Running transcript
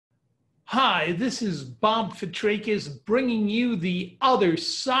Hi, this is Bob Fitrakis bringing you the other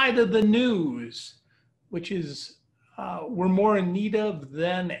side of the news, which is we're more in need of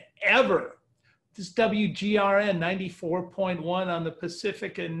than ever. This is WGRN 94.1 on the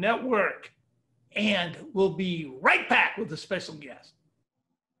Pacifica Network, and we'll be right back with a special guest.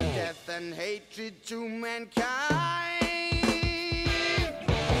 Death and hatred to mankind,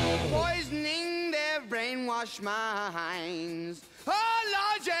 poisoning their brainwashed minds. Oh,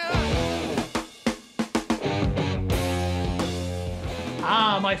 Lord, yeah.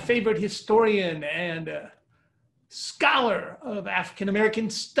 My favorite historian and scholar of African American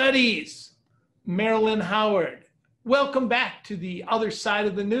studies, Marilyn Howard. Welcome back to the other side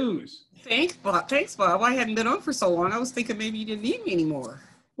of the news. Thanks, Bob. I hadn't been on for so long. I was thinking maybe you didn't need me anymore.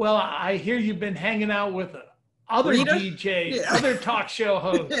 Well, I hear you've been hanging out with other Rita? DJs, Yeah. other talk show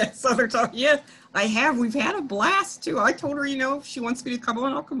hosts. Yes, other talk. Yes, I have. We've had a blast too. I told her, if she wants me to come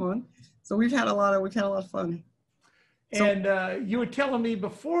on, I'll come on. So we've had a lot of fun. And you were telling me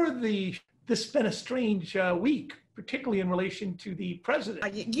before this has been a strange week, particularly in relation to the president.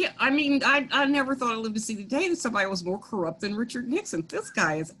 I never thought I'd live to see the day that somebody was more corrupt than Richard Nixon. This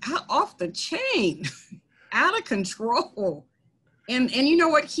guy is off the chain, out of control. And you know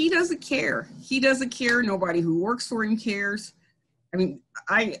what? He doesn't care. He doesn't care. Nobody who works for him cares. I mean,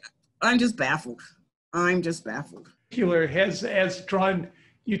 I'm just baffled. Mueller has drawn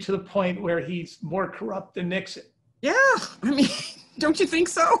you to the point where he's more corrupt than Nixon. Yeah, I mean, don't you think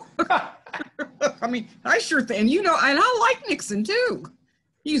so? I mean, I sure think, and I like Nixon too.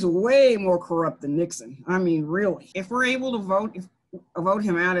 He's way more corrupt than Nixon. I mean, really. If we're able to vote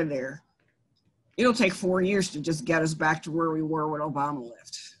him out of there, it'll take 4 years to just get us back to where we were when Obama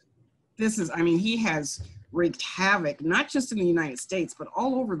left. He has wreaked havoc, not just in the United States, but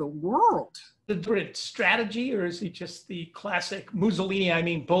all over the world. Is it strategy, or is he just the classic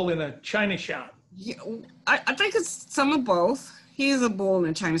Mussolini, bull in a china shop? Yeah, I think it's some of both. He is a bull in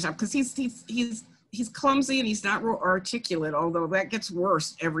a china shop because he's clumsy and he's not real articulate, although that gets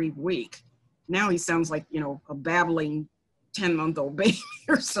worse every week. Now he sounds like, a babbling 10-month-old baby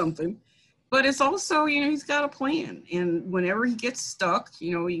or something. But it's also, he's got a plan. And whenever he gets stuck,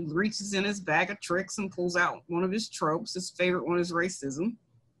 he reaches in his bag of tricks and pulls out one of his tropes. His favorite one is racism.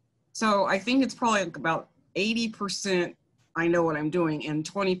 So I think it's probably about 80% I know what I'm doing and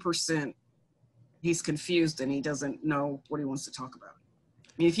 20% he's confused and he doesn't know what he wants to talk about.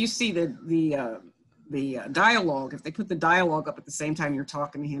 I mean, if you see the dialogue, if they put the dialogue up at the same time you're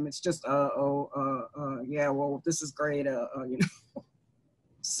talking to him, it's just, yeah, well, this is great,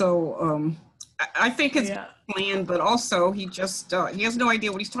 So I think it's planned, but also he just, he has no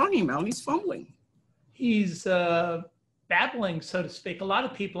idea what he's talking about and he's fumbling. He's babbling, so to speak. A lot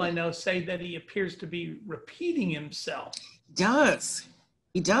of people I know say that he appears to be repeating himself.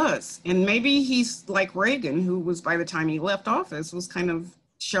 He does. And maybe he's like Reagan, who was, by the time he left office, was kind of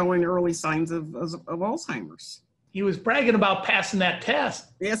showing early signs of Alzheimer's. He was bragging about passing that test.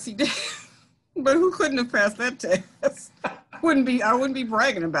 Yes, he did. But who couldn't have passed that test? I wouldn't be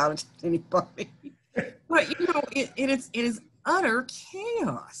bragging about it to anybody. But it is utter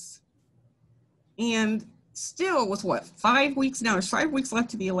chaos. And still, with 5 weeks now? There's 5 weeks left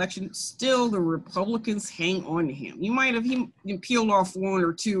to the election. Still, the Republicans hang on to him. You might have peeled off 1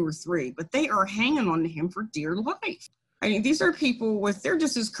 or 2 or 3, but they are hanging on to him for dear life. I mean, these are people they're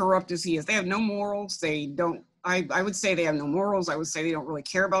just as corrupt as he is. They have no morals. They don't. I would say they have no morals. I would say they don't really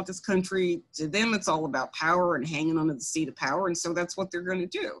care about this country. To them, it's all about power and hanging onto the seat of power, and so that's what they're going to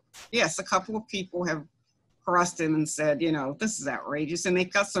do. Yes, a couple of people have crossed him and said, this is outrageous, and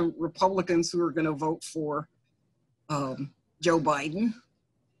they've got some Republicans who are going to vote for Joe Biden,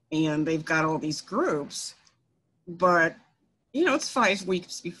 and they've got all these groups, but it's 5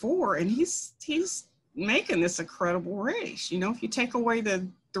 weeks before, and he's making this a credible race. If you take away the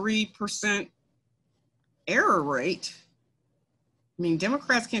 3% error rate,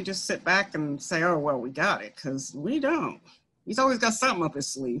 Democrats can't just sit back and say, oh, well, we got it, because we don't. He's always got something up his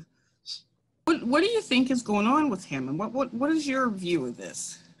sleeve. What do you think is going on with him, and what is your view of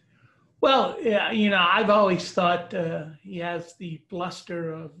this? Well, yeah, I've always thought he has the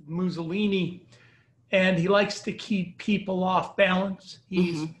bluster of Mussolini, and he likes to keep people off balance.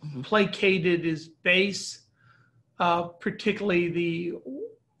 He's placated his base, particularly the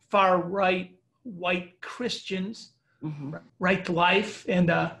far-right white Christians, right to life,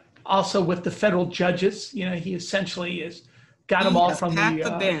 and also with the federal judges. He essentially has got them all from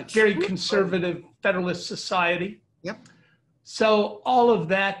the very conservative Federalist Society. Yep. So all of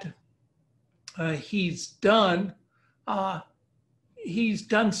that he's done. He's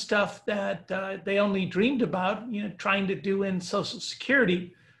done stuff that they only dreamed about, trying to do in Social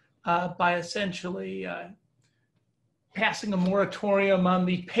Security. by essentially passing a moratorium on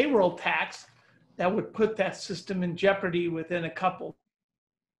the payroll tax that would put that system in jeopardy within a couple,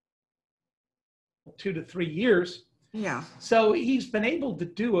 2 to 3 years. Yeah. So he's been able to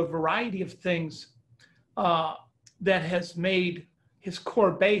do a variety of things that has made his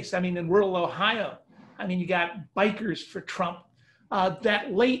core base. I mean, in rural Ohio, I mean, you got bikers for Trump,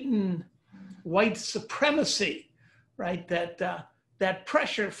 that latent white supremacy, right? That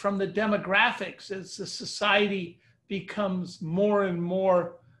pressure from the demographics as the society becomes more and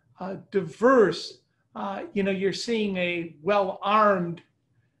more diverse. You're seeing a well-armed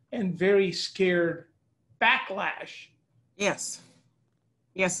and very scared backlash. Yes.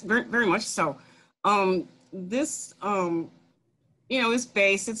 Yes, very, very much so. This, this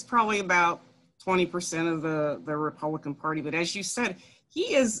base, it's probably about 20% of the Republican Party. But as you said,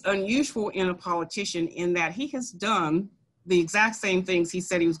 he is unusual in a politician in that he has done the exact same things he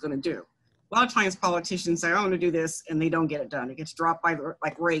said he was going to do. A lot of times politicians say, I'm going to do this, and they don't get it done. It gets dropped by,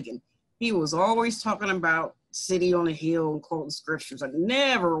 like Reagan. He was always talking about city on a hill and quoting scriptures. I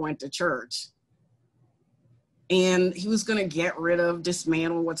never went to church. And he was going to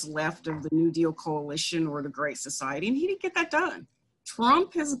dismantle what's left of the New Deal coalition or the Great Society. And he didn't get that done.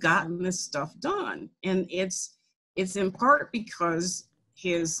 Trump has gotten this stuff done. And it's in part because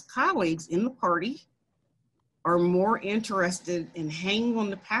his colleagues in the party are more interested in hanging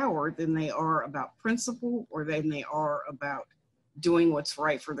on to power than they are about principle or than they are about doing what's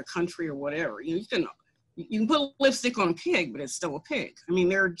right for the country or whatever. You can put lipstick on a pig, but it's still a pig. I mean,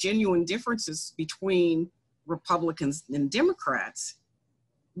 there are genuine differences between Republicans and Democrats,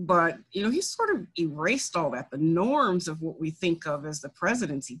 but he sort of erased all that. The norms of what we think of as the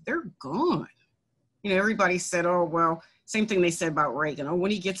presidency, they're gone. Everybody said, oh, well, same thing they said about Reagan. Oh,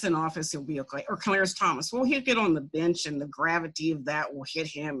 when he gets in office, he'll be okay. Or Clarence Thomas, well, he'll get on the bench and the gravity of that will hit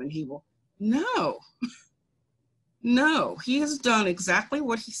him and he will. No, no, he has done exactly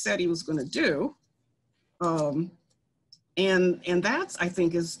what he said he was going to do. And that's, I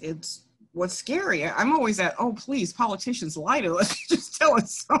think, it's what's scary. I'm always at, oh, please, politicians lie to us. Just tell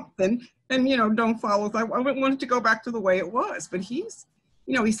us something and, don't follow. I wouldn't want it to go back to the way it was. But he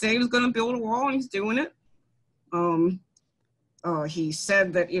said he was going to build a wall and he's doing it. He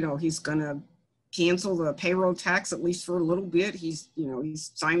said that, he's going to cancel the payroll tax, at least for a little bit. He's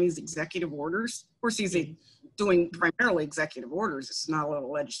signed these executive orders. Of course, he's doing primarily executive orders. It's not a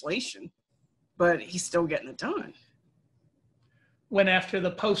little legislation, but he's still getting it done. Went after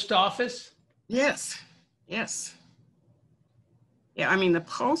the post office? Yes. Yeah, I mean, the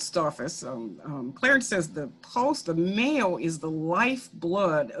post office, Clarence says the mail is the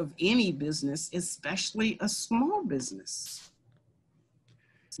lifeblood of any business, especially a small business.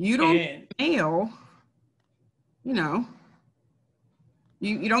 You don't get mail, you don't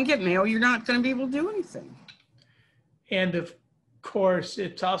get mail, you're not going to be able to do anything. And of course,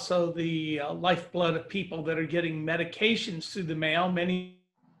 it's also the lifeblood of people that are getting medications through the mail. Many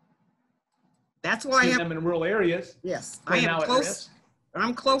That's why of them in rural areas. Yes,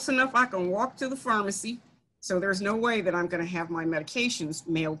 I'm close enough. I can walk to the pharmacy, so there's no way that I'm going to have my medications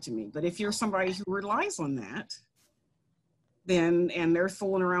mailed to me. But if you're somebody who relies on that, and they're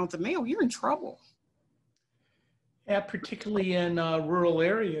fooling around with the mail, you're in trouble. Yeah, particularly in rural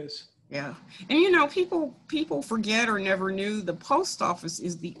areas. Yeah, and people forget or never knew the post office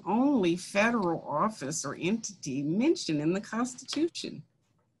is the only federal office or entity mentioned in the Constitution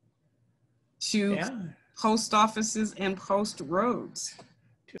to post offices and post roads.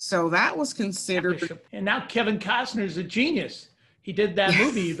 So that was considered. And now Kevin Costner's a genius. He did that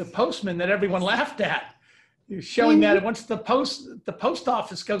movie, The Postman, that everyone laughed at. He's showing that once the post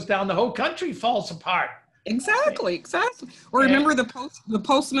office goes down, the whole country falls apart. Exactly. Or remember the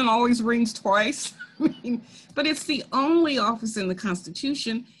postman always rings twice. But it's the only office in the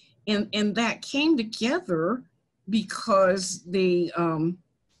Constitution, and that came together because the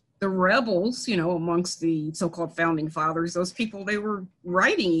rebels, amongst the so-called founding fathers, those people, they were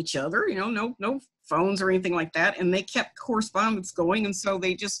writing each other, no phones or anything like that, and they kept correspondence going, and so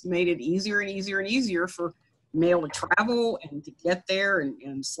they just made it easier and easier and easier for mail to travel and to get there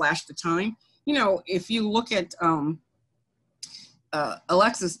and slash the time. If you look at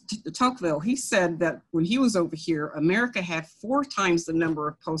Alexis de Tocqueville, he said that when he was over here, America had 4 times the number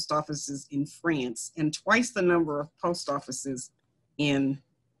of post offices in France and twice the number of post offices in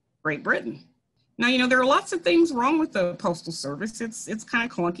Great Britain. Now, there are lots of things wrong with the Postal Service. It's kind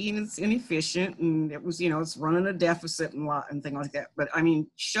of clunky and it's inefficient, and it was, it's running a deficit and things like that. But I mean,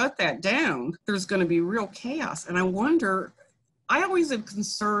 shut that down, there's going to be real chaos. And I wonder, I always am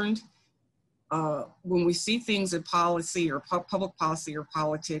concerned when we see things in policy or public policy or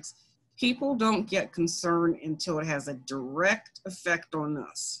politics, people don't get concerned until it has a direct effect on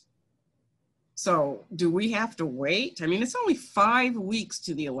us. So do we have to wait? I mean, it's only 5 weeks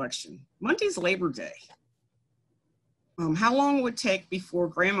to the election. Monday's Labor Day. How long would it take before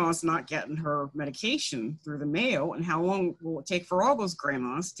grandma's not getting her medication through the mail? And how long will it take for all those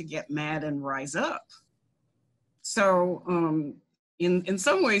grandmas to get mad and rise up? So in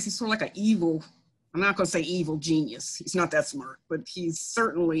some ways, he's sort of like an evil, I'm not going to say evil genius. He's not that smart, but he's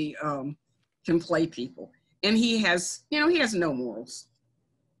certainly can play people. And he has, he has no morals.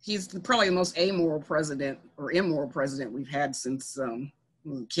 He's probably the most amoral president or immoral president we've had since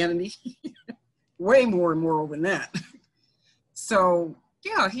Kennedy. Way more immoral than that. So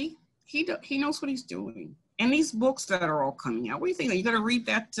yeah, he knows what he's doing. And these books that are all coming out, what do you think? You got to read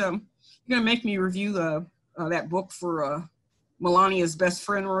that. You're going to make me review that book for Melania's best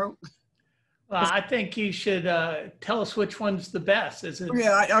friend wrote. Well, I think you should tell us which one's the best. Is it?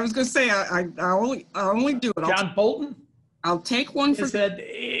 Yeah, I was going to say I only do it. John Bolton. I'll take one for.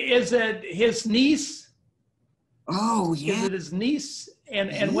 Is it his niece? Oh yeah. Is it his niece?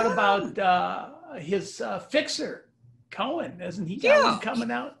 And what about his fixer, Cohen? Isn't he got one coming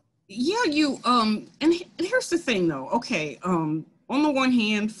out? Yeah, and here's the thing though. Okay, on the one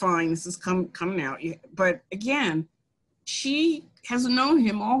hand, fine, this is coming out, but again, she has known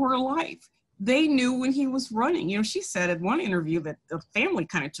him all her life. They knew when he was running. She said in one interview that the family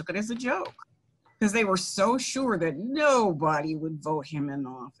kind of took it as a joke because they were so sure that nobody would vote him in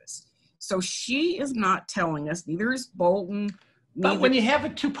office. So she is not telling us, neither is Bolton. But when you have a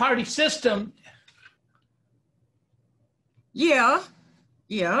two-party system. Yeah,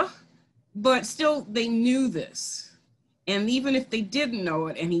 but still they knew this. And even if they didn't know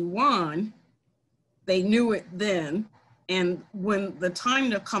it and he won, they knew it then. And when the time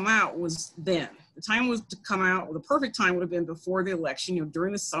to come out was then. The time was to come out, the perfect time would have been before the election,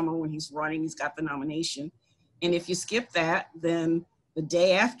 during the summer when he's running, he's got the nomination. And if you skip that, then the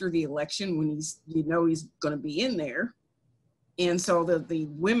day after the election when he's going to be in there. And so the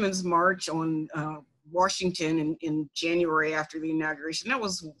Women's March on Washington in January after the inauguration,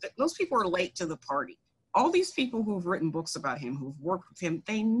 those people are late to the party. All these people who've written books about him, who've worked with him,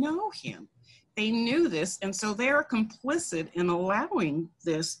 they know him. They knew this, and so they're complicit in allowing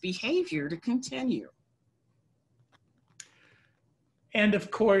this behavior to continue. And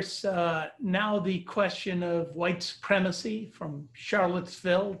of course, now the question of white supremacy from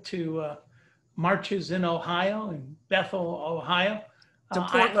Charlottesville to marches in Ohio and Bethel, Ohio. To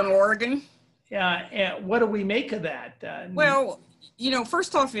Portland, Oregon. Yeah, and what do we make of that? Well,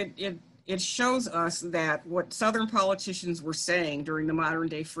 first off, it shows us that what Southern politicians were saying during the modern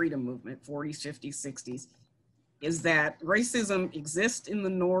day freedom movement, 40s, 50s, 60s, is that racism exists in the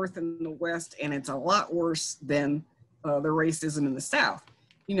North and the West, and it's a lot worse than the racism in the South.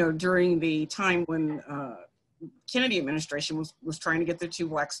 During the time when Kennedy administration was trying to get the 2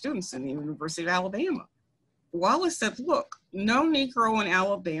 black students in the University of Alabama. Wallace said, look, no Negro in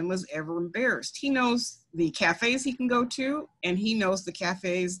Alabama is ever embarrassed. He knows the cafes he can go to, and he knows the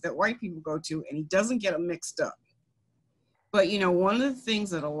cafes that white people go to, and he doesn't get them mixed up. But, one of the things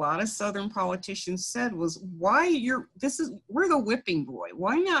that a lot of Southern politicians said was, we're the whipping boy.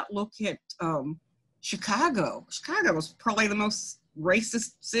 Why not look at Chicago? Chicago was probably the most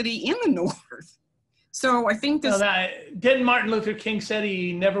racist city in the North. So I think this. Didn't Martin Luther King said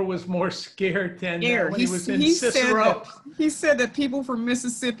he never was more scared than when he was in Cicero? He said that people from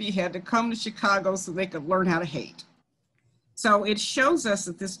Mississippi had to come to Chicago so they could learn how to hate. So it shows us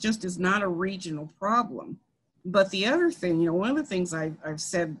that this just is not a regional problem. But the other thing, one of the things I've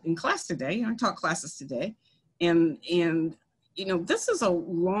said in class today, I taught classes today, and this is a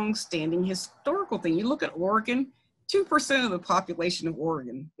long-standing historical thing. You look at Oregon. 2% of the population of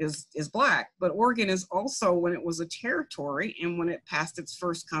Oregon is black, but Oregon is also, when it was a territory and when it passed its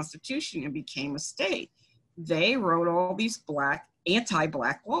first constitution and became a state, they wrote all these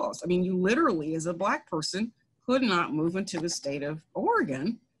anti-black laws. I mean, you literally, as a black person, could not move into the state of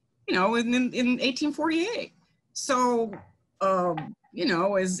Oregon, in 1848. So,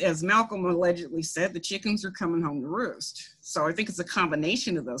 as Malcolm allegedly said, the chickens are coming home to roost. So I think it's a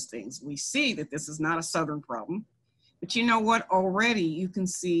combination of those things. We see that this is not a Southern problem. But you know what? Already you can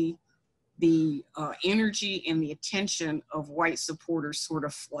see the energy and the attention of white supporters sort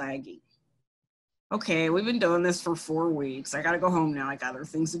of flagging. Okay, we've been doing this for 4 weeks. I got to go home now. I got other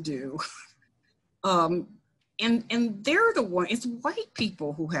things to do. And they're the one. It's white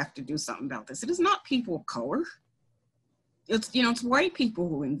people who have to do something about this. It is not people of color. It's white people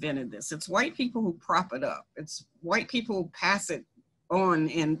who invented this. It's white people who prop it up. It's white people who pass it on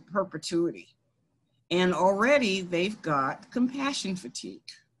in perpetuity. And already they've got compassion fatigue.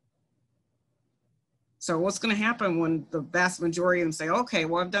 So what's going to happen when the vast majority of them say, okay,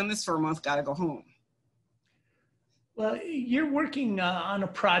 well, I've done this for a month, got to go home? Well, you're working on a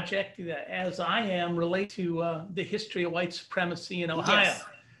project that, as I am, related to the history of white supremacy in Ohio.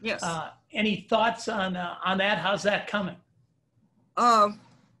 Yes. Any thoughts on that? How's that coming? Well,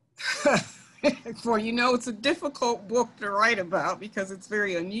 it's a difficult book to write about because it's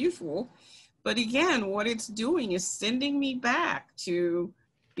very unusual. But again, what it's doing is sending me back to,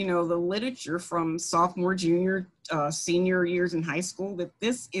 the literature from sophomore, junior, senior years in high school, that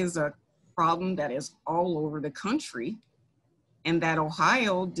this is a problem that is all over the country, and that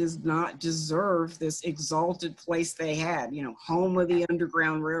Ohio does not deserve this exalted place they had, home of the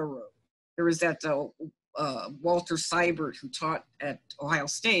Underground Railroad. There was that Walter Seibert, who taught at Ohio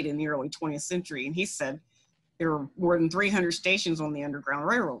State in the early 20th century, and he said there are more than 300 stations on the Underground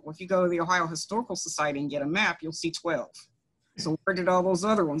Railroad. Well, if you go to the Ohio Historical Society and get a map, you'll see 12. So where did all those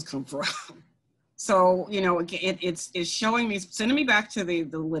other ones come from? So, it's showing me, sending me back to the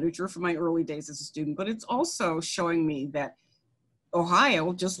literature from my early days as a student, but it's also showing me that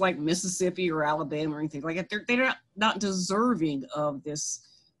Ohio, just like Mississippi or Alabama or anything like that, they're not deserving of this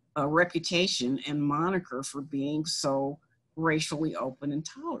reputation and moniker for being so racially open and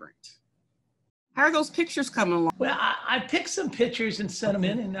tolerant. How are those pictures coming along? Well, I picked some pictures and sent them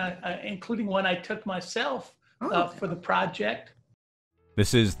in, and including one I took myself for the project.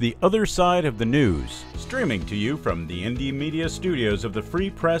 This is The Other Side of the News, streaming to you from the Indy-Media studios of the Free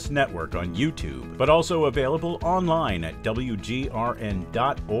Press Network on YouTube, but also available online at WGRN.org.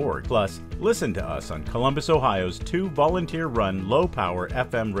 Plus, listen to us on Columbus, Ohio's 2 volunteer-run low-power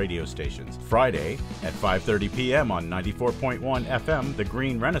FM radio stations, Friday at 5:30 p.m. on 94.1 FM, The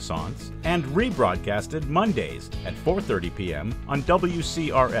Green Renaissance, and rebroadcasted Mondays at 4:30 p.m. on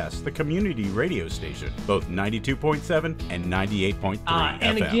WCRS, the community radio station, both 92.7 and 98.3.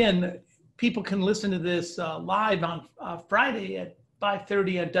 And FM. again, people can listen to this live on Friday at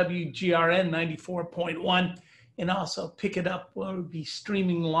 5:30 at WGRN 94.1, and also pick it up. We'll be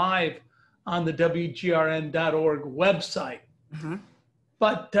streaming live on the WGRN.org website. Mm-hmm.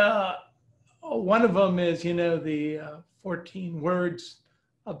 But one of them is, the 14 words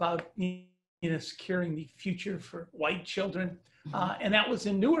about securing the future for white children, and that was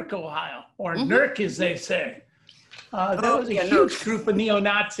in Newark, Ohio, or NERC, as they say. There was a huge group of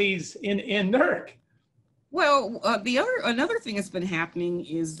neo-Nazis in Newark. Well, another thing that's been happening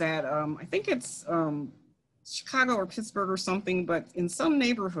is that I think it's Chicago or Pittsburgh or something, but in some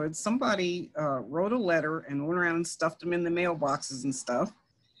neighborhoods, somebody wrote a letter and went around and stuffed them in the mailboxes and stuff,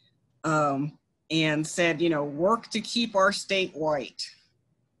 and said, work to keep our state white.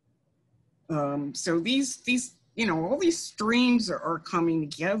 So these all these streams are coming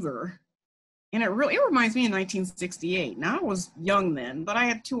together. And it reminds me of 1968. Now, I was young then, but I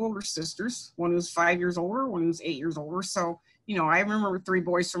had 2 older sisters, one who was 5 years older, one who was 8 years older. So, I remember 3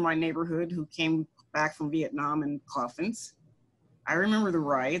 boys from my neighborhood who came back from Vietnam in coffins. I remember the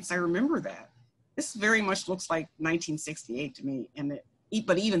riots. I remember that. This very much looks like 1968 to me,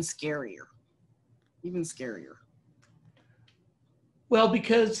 but even scarier. Even scarier. Well,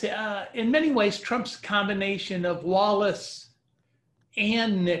 because in many ways, Trump's a combination of Wallace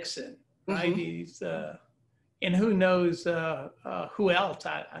and Nixon. Right, he's and who knows who else?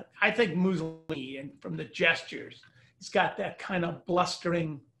 I think Mussolini, and from the gestures, he's got that kind of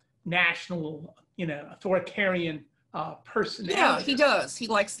blustering, national, authoritarian personality. Yeah, he does. He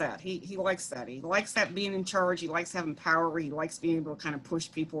likes that. He likes that. He likes that being in charge. He likes having power. He likes being able to kind of push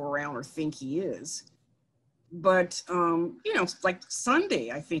people around or think he is. But like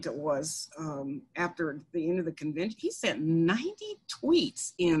Sunday, I think it was after the end of the convention, he sent 90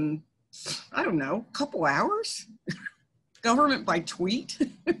 tweets in, I don't know, a couple hours? Government by tweet?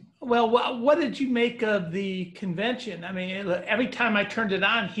 Well, what did you make of the convention? I mean, every time I turned it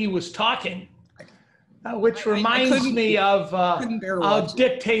on, he was talking, which reminds me of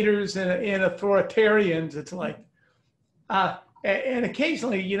dictators and authoritarians. It's like, and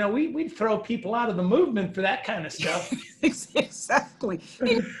occasionally, we'd throw people out of the movement for that kind of stuff. Exactly.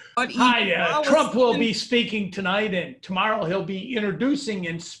 Hi, Trump will be speaking tonight, and tomorrow he'll be introducing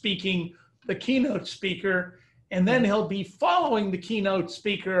and speaking the keynote speaker, and then he'll be following the keynote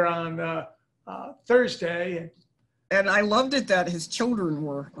speaker on Thursday. And I loved it that his children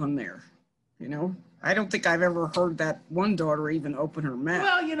were on there. I don't think I've ever heard that one daughter even open her mouth.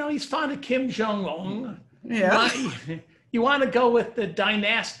 Well, he's fond of Kim Jong-un. Yeah. You want to go with the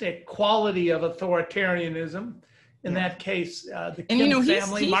dynastic quality of authoritarianism. In that case, the Kim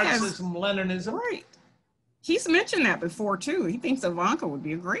family, Marxism, Leninism. Right. He's mentioned that before, too. He thinks Ivanka would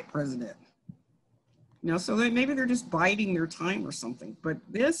be a great president. You know, so that maybe they're just biding their time or something. But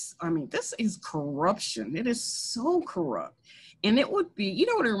this, I mean, this is corruption. It is so corrupt. And it would be, you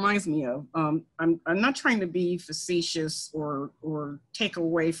know what it reminds me of? I'm not trying to be facetious or take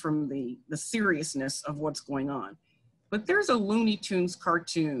away from the seriousness of what's going on. But there's a Looney Tunes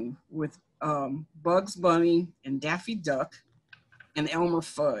cartoon with Bugs Bunny and Daffy Duck and Elmer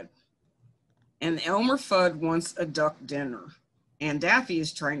Fudd. And Elmer Fudd wants a duck dinner. And Daffy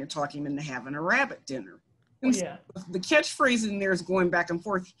is trying to talk him into having a rabbit dinner. And Yeah. so the catchphrase in there is going back and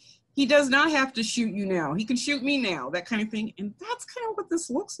forth. He does not have to shoot you now. He can shoot me now, that kind of thing. And that's kind of what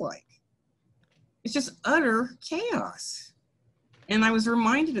this looks like. It's just utter chaos. And I was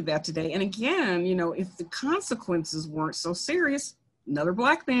reminded of that today. And again, you know, if the consequences weren't so serious, another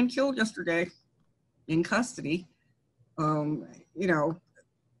black man killed yesterday in custody. You know,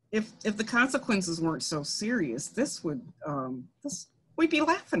 if the consequences weren't so serious, we'd be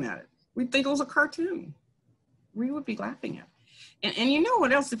laughing at it. We'd think it was a cartoon. We would be laughing at it. And you know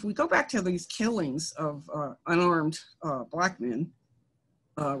what else? If we go back to these killings of unarmed black men,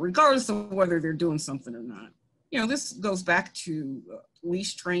 regardless of whether they're doing something or not, you know, this goes back to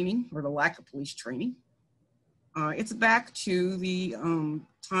police training or the lack of police training. It's back to the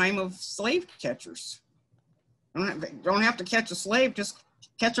time of slave catchers. Don't have to catch a slave, just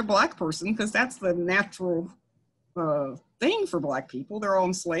catch a black person, because that's the natural thing for black people. They're all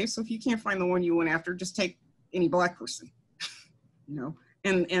enslaved. So if you can't find the one you went after, just take any black person. You know,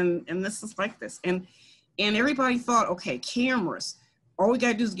 and this is like this. And everybody thought, okay, cameras. All we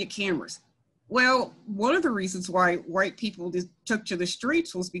got to do is get cameras. Well, one of the reasons why white people took to the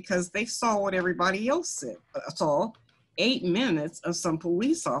streets was because they saw what everybody else saw. 8 minutes of some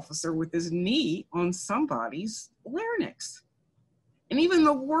police officer with his knee on somebody's larynx. And even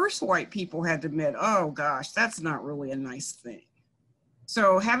the worst white people had to admit, oh gosh, that's not really a nice thing.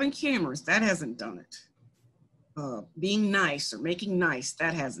 So having cameras, that hasn't done it. Being nice or making nice,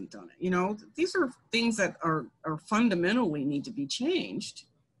 that hasn't done it. You know, these are things that are fundamentally need to be changed.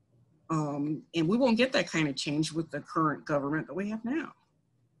 And we won't get that kind of change with the current government that we have now.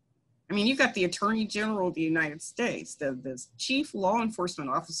 I mean, you've got the Attorney General of the United States, the chief law enforcement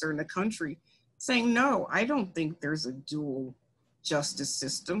officer in the country saying, no, I don't think there's a dual justice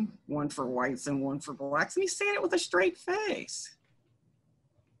system, one for whites and one for blacks. And he's saying it with a straight face.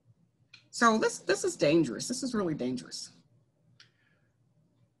 So this is dangerous. This is really dangerous.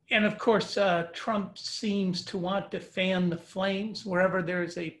 And of course, Trump seems to want to fan the flames wherever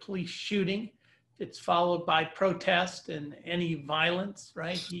there's a police shooting. It's followed by protest and any violence,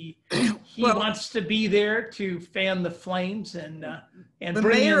 right? He wants to be there to fan the flames and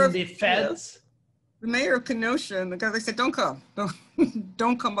bring in the feds. The mayor of Kenosha and the guy, they said, don't come,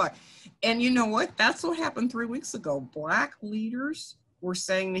 don't come by. And you know what? That's what happened 3 weeks ago. Black leaders were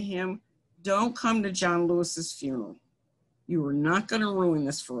saying to him, don't come to John Lewis's funeral. You are not going to ruin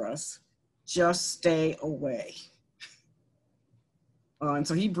this for us. Just stay away. And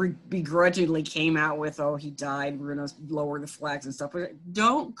so he begrudgingly came out with, oh, he died, we're going to lower the flags and stuff. But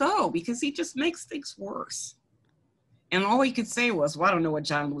don't go, because he just makes things worse. And all he could say was, well, I don't know what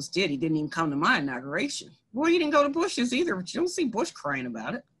John Lewis did. He didn't even come to my inauguration. Well, he didn't go to Bush's either, but you don't see Bush crying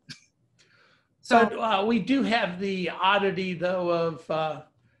about it. So but, we do have the oddity, though, of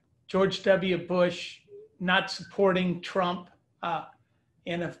George W. Bush not supporting Trump.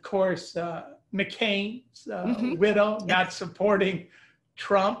 And of course, McCain's widow not supporting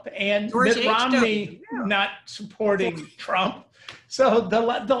Trump, and George Mitt Romney not supporting Trump. So the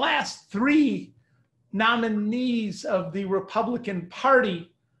last three nominees of the Republican Party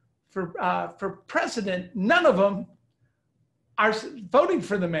for president, none of them are voting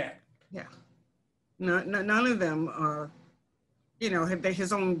for the man. Yeah, none of them are. You know,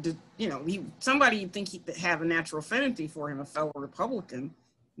 his own, you know, somebody you'd think he'd have a natural affinity for him, a fellow Republican.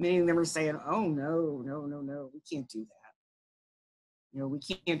 Many of them are saying, oh, no, we can't do that. You know, we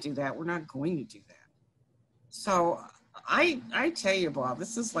can't do that. We're not going to do that. So I tell you, Bob,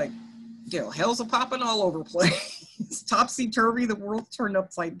 this is like, you know, hell's a popping all over the place. It's topsy-turvy, the world's turned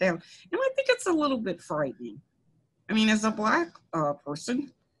upside down. And I think it's a little bit frightening. I mean, as a black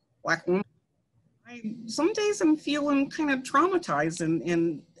person, black woman, some days I'm feeling kind of traumatized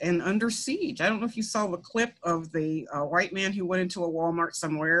and under siege. I don't know if you saw the clip of the white man who went into a Walmart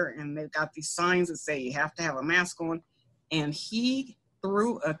somewhere, and they've got these signs that say you have to have a mask on, and he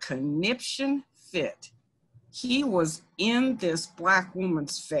threw a conniption fit. He was in this black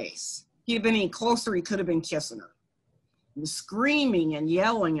woman's face. He'd have been any closer, he could have been kissing her. He was screaming and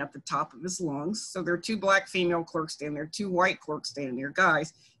yelling at the top of his lungs. So there are 2 black female clerks standing there, 2 white clerks standing there,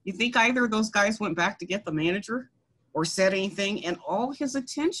 guys. You think either of those guys went back to get the manager or said anything? And all his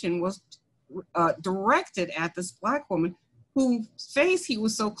attention was directed at this black woman whose face he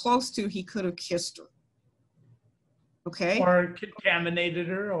was so close to he could have kissed her. Okay. Or contaminated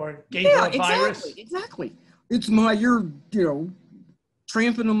her, or gave her a virus. Exactly. You're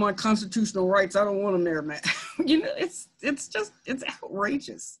trampling on my constitutional rights. I don't want them there, man. It's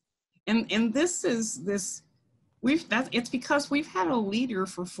outrageous. And it's because we've had a leader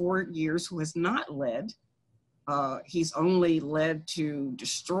for 4 years who has not led. He's only led to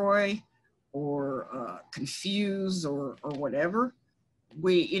destroy or confuse or whatever.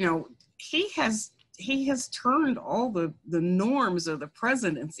 He has turned all the norms of the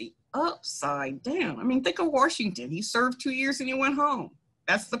presidency upside down. I mean, think of Washington. He served 2 years and he went home.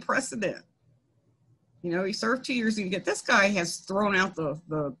 That's the precedent. He served 2 years and this guy has thrown out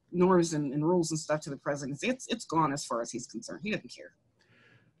the norms and rules and stuff to the presidency. It's gone as far as he's concerned. He doesn't care.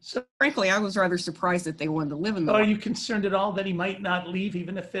 So frankly, I was rather surprised that they wanted to live in the. Are you concerned at all that he might not leave,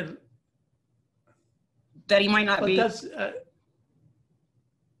 even if that he might not be?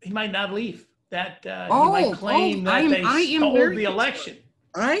 He might not leave. That he might claim that they stole the election.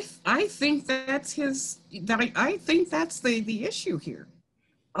 I think that's I think that's the issue here.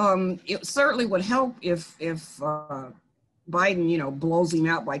 It certainly would help if Biden, blows him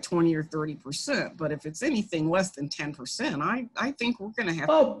out by 20 or 30%. But if it's anything less than 10%, I think we're going to have.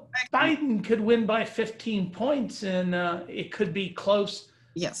 Well, Biden could win by 15 points, and it could be close.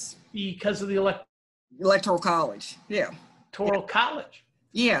 Yes. Because of the Electoral College. Yeah. Electoral College.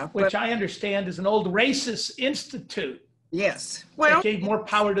 Yeah. Which I understand is an old racist institute. Yes. Well, it gave more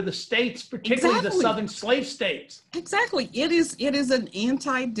power to the states, particularly the southern slave states. Exactly. It is an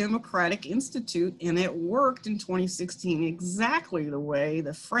anti-democratic institute, and it worked in 2016 exactly the way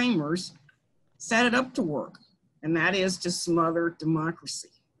the framers set it up to work, and that is to smother democracy.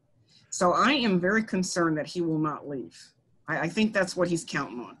 So I am very concerned that he will not leave. I think that's what he's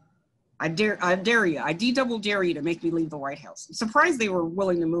counting on. I dare you. I double dare you to make me leave the White House. I'm surprised they were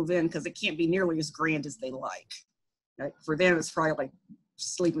willing to move in because it can't be nearly as grand as they like. For them, it's probably like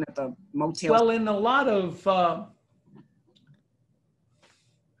sleeping at the motel. Well, in a lot of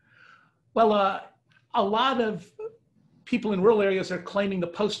people in rural areas are claiming the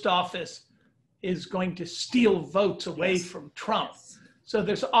post office is going to steal votes away from Trump. So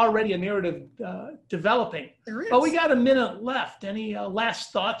there's already a narrative developing. There is. But we got a minute left. Any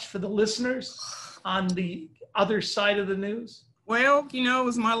last thoughts for the listeners on the other side of the news? Well,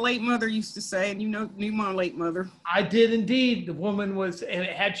 as my late mother used to say, and knew my late mother. I did indeed. The woman was,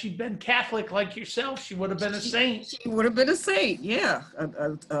 had she been Catholic like yourself, she would have been a saint. She would have been a saint, yeah.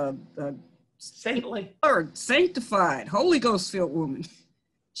 Saintly. Or sanctified, Holy Ghost-filled woman.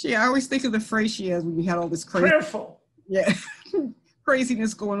 I always think of the phrase she has when you had all this crazy. Prayerful. Yeah,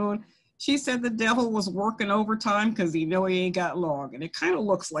 craziness going on. She said the devil was working overtime because he ain't got long. And it kind of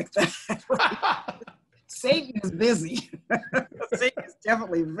looks like that. Right? Satan is busy. Satan is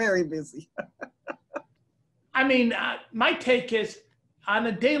definitely very busy. I mean, my take is on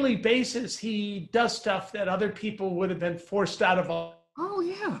a daily basis, he does stuff that other people would have been forced out of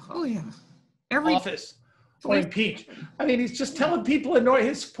office or impeached. I mean, he's just telling people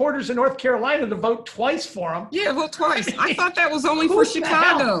his supporters in North Carolina to vote twice for him. Yeah, vote twice. I thought that was only for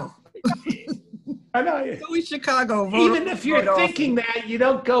Chicago. I know. Only Chicago. Even if you're thinking that, you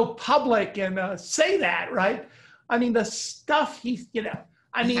don't go public and say that, right? I mean, the stuff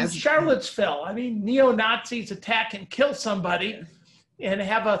Charlottesville, neo-Nazis attack and kill somebody and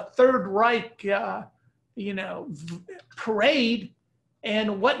have a Third Reich, parade.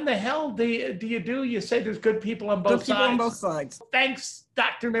 And what in the hell do you do? You say there's good people on both sides. Good people on both sides. Thanks,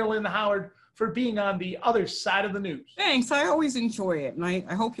 Dr. Marilyn Howard, for being on the other side of the news. Thanks. I always enjoy it, and I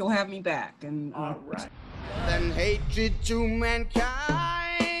hope you'll have me back. And all right. Then hatred to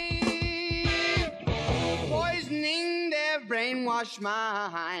mankind, poisoning their brainwashed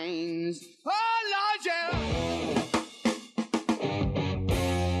minds. Oh!